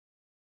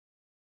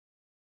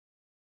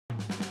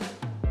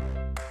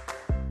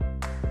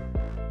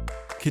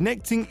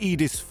Connecting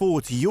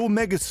EDIS4 to your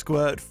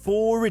Megasquirt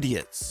for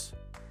idiots.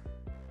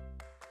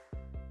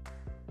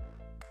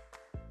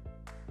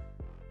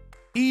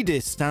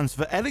 EDIS stands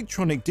for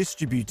Electronic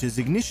Distributors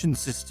Ignition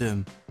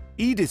System.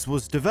 EDIS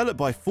was developed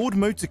by Ford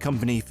Motor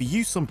Company for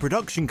use on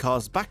production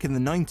cars back in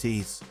the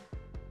 90s.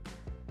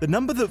 The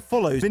number that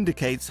follows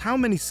indicates how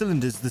many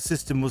cylinders the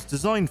system was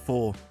designed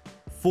for.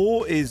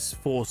 4 is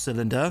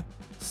 4-cylinder,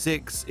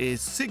 6 is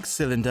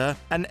 6-cylinder,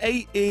 and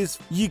 8 is,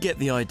 you get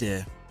the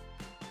idea.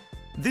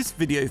 This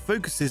video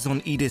focuses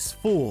on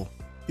EDIS4.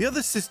 The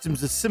other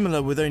systems are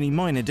similar with only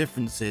minor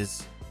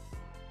differences.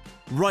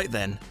 Right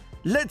then,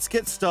 let's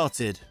get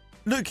started.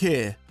 Look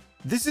here,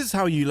 this is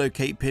how you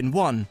locate pin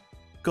 1.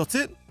 Got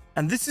it?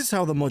 And this is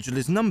how the module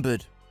is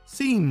numbered.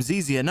 Seems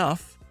easy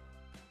enough.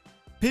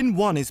 Pin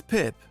 1 is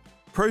PIP,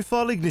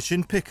 Profile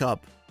Ignition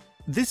Pickup.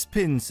 This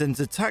pin sends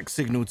a tack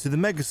signal to the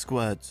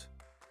Megasquirt.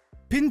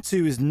 Pin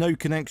 2 is no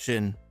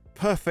connection,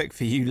 perfect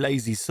for you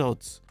lazy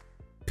sods.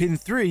 Pin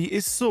 3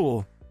 is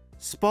SAW,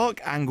 Spark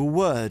Angle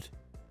Word.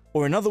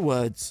 Or in other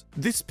words,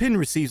 this pin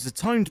receives a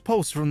timed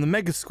pulse from the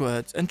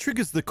Megasquirt and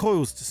triggers the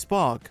coils to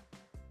spark.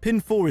 Pin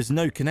 4 is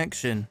no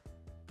connection.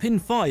 Pin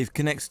 5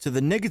 connects to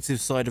the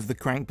negative side of the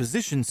crank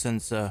position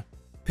sensor.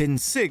 Pin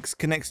 6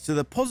 connects to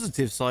the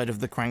positive side of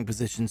the crank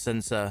position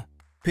sensor.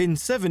 Pin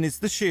 7 is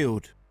the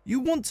shield.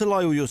 You want to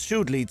lie all your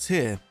shield leads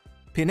here.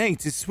 Pin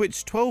 8 is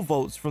switched 12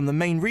 volts from the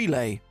main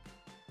relay.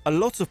 A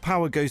lot of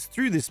power goes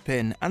through this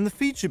pin and the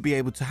feed should be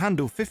able to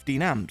handle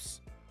 15 amps.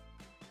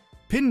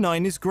 Pin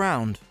 9 is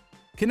ground.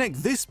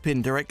 Connect this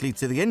pin directly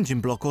to the engine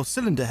block or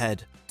cylinder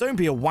head. Don't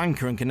be a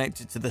wanker and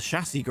connect it to the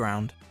chassis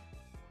ground.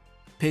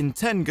 Pin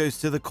 10 goes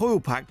to the coil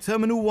pack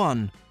terminal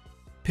 1.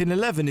 Pin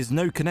 11 is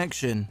no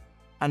connection.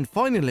 And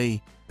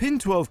finally, pin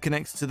 12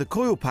 connects to the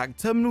coil pack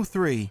terminal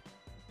 3.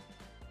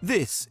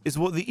 This is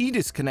what the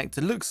EDIS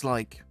connector looks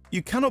like.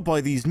 You cannot buy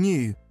these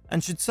new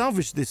and should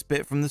salvage this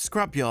bit from the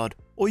scrapyard,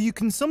 or you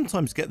can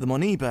sometimes get them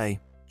on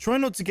eBay. Try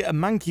not to get a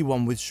manky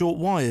one with short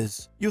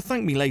wires. You'll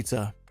thank me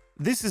later.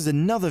 This is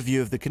another view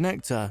of the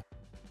connector.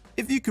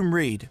 If you can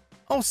read,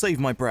 I'll save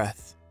my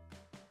breath.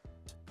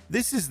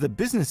 This is the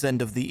business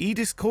end of the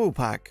EDIS coil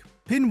pack.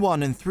 Pin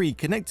 1 and 3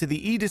 connect to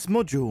the EDIS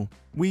module.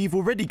 We've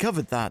already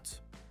covered that.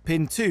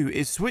 Pin 2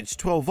 is switched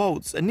 12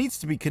 volts and needs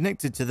to be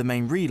connected to the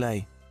main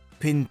relay.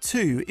 Pin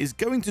 2 is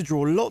going to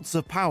draw lots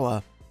of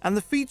power and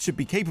the feed should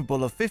be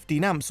capable of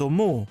 15 amps or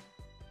more.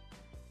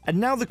 And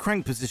now the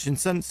crank position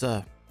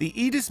sensor. The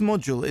EDIS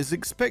module is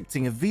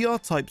expecting a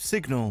VR type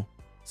signal,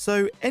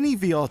 so any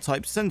VR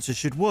type sensor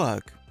should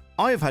work.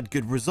 I have had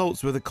good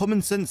results with a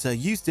common sensor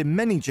used in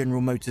many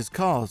General Motors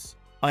cars.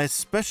 I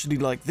especially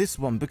like this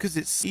one because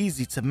it's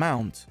easy to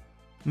mount.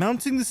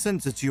 Mounting the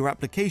sensor to your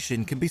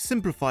application can be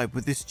simplified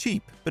with this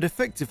cheap but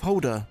effective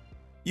holder.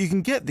 You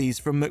can get these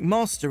from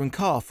McMaster and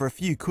Carr for a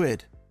few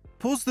quid.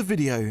 Pause the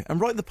video and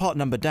write the part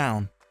number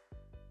down.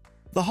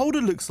 The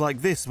holder looks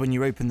like this when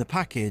you open the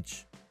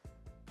package.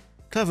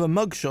 Clever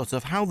mugshot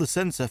of how the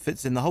sensor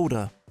fits in the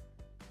holder.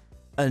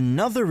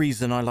 Another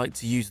reason I like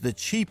to use the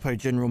cheapo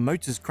General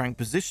Motors crank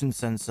position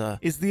sensor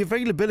is the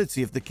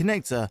availability of the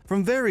connector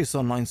from various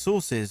online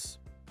sources.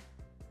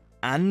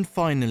 And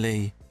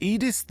finally,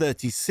 EDIS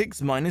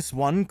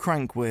 36-1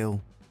 crank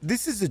wheel.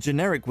 This is a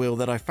generic wheel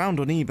that I found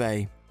on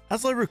eBay.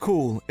 As I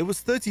recall, it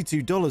was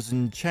 $32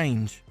 and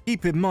change.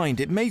 Keep in mind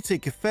it may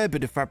take a fair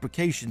bit of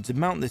fabrication to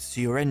mount this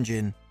to your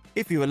engine.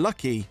 If you are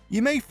lucky,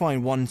 you may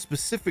find one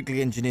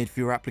specifically engineered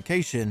for your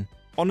application.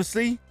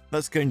 Honestly,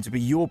 that's going to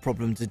be your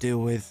problem to deal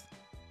with.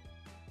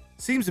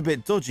 Seems a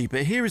bit dodgy,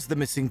 but here is the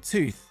missing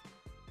tooth.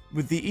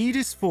 With the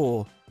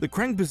EDIS4, the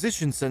crank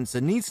position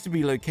sensor needs to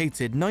be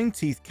located 9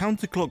 teeth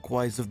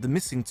counterclockwise of the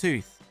missing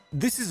tooth.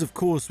 This is of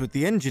course with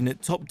the engine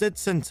at top dead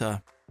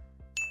center.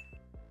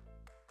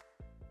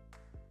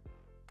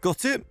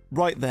 Got it?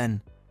 Right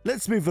then,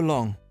 let's move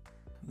along.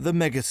 The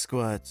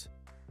Megasquirt.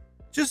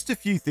 Just a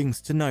few things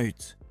to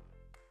note.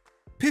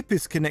 PIP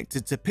is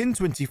connected to pin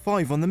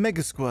 25 on the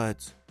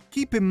Megasquirt.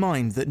 Keep in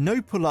mind that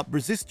no pull-up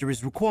resistor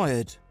is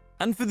required.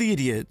 And for the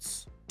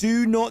idiots,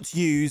 do not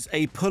use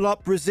a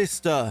pull-up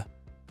resistor.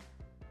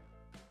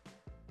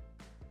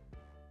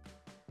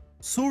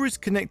 SAW is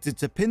connected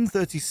to pin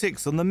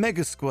 36 on the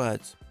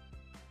Megasquirt.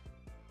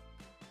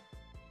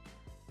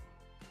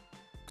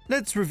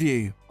 Let's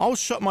review. I'll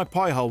shut my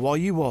pie hole while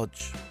you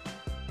watch.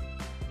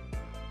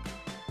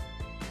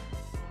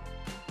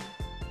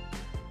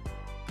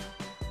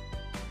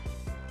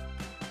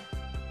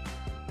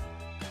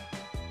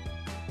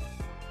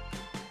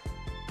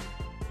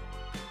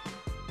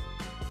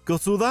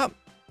 Got all that?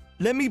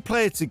 Let me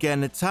play it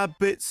again a tad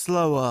bit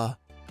slower.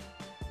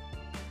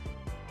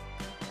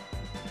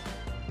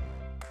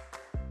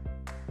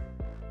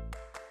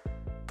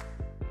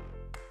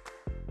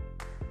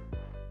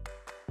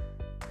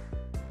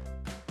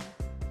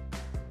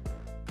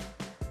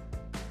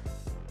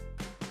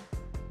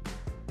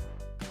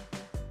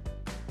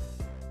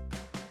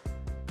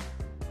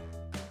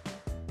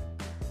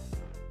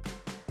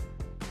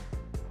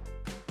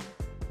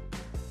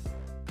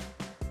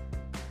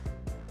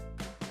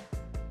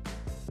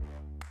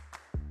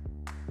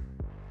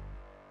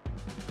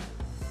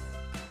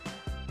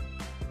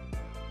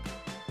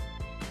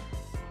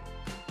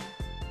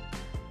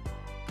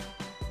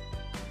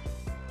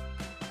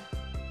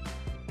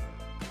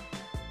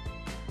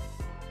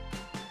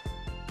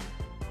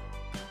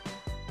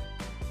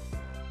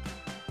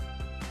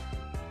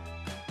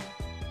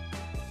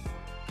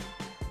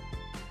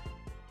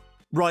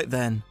 Right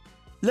then,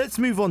 let's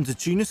move on to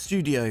Tuner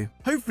Studio.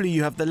 Hopefully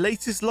you have the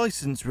latest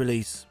license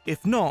release.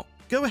 If not,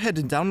 go ahead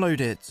and download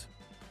it.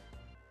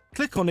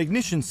 Click on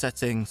Ignition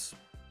Settings.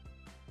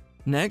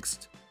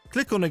 Next,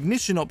 click on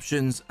Ignition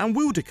Options and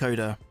Wheel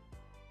Decoder.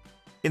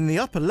 In the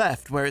upper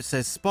left where it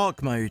says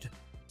Spark Mode,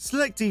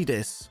 select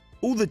EDIS.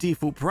 All the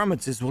default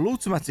parameters will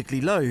automatically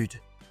load.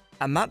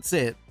 And that's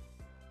it.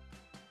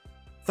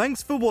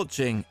 Thanks for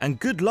watching and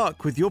good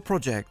luck with your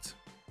project.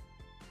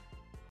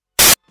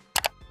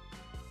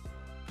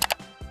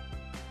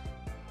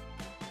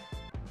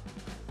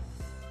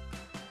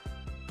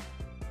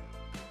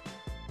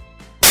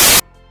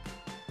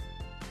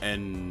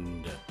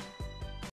 End.